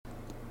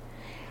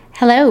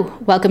Hello,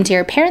 welcome to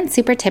your Parent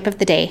Super Tip of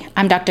the Day.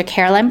 I'm Dr.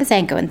 Caroline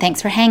Bazanko, and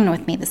thanks for hanging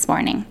with me this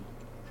morning.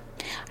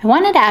 I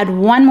wanted to add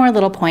one more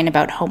little point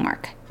about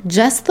homework.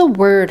 Just the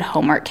word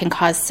homework can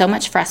cause so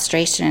much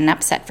frustration and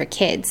upset for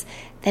kids.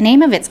 The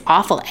name of it's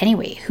awful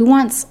anyway. Who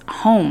wants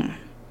home?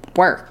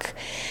 Work,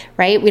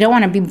 right? We don't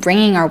want to be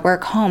bringing our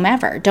work home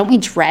ever. Don't we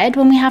dread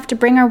when we have to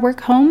bring our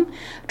work home?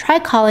 Try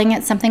calling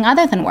it something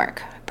other than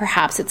work.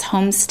 Perhaps it's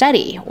home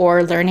study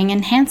or learning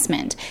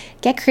enhancement.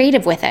 Get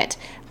creative with it.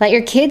 Let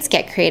your kids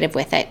get creative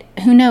with it.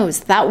 Who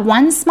knows? That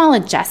one small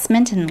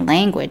adjustment in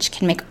language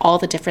can make all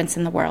the difference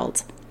in the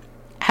world.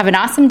 Have an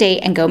awesome day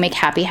and go make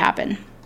happy happen.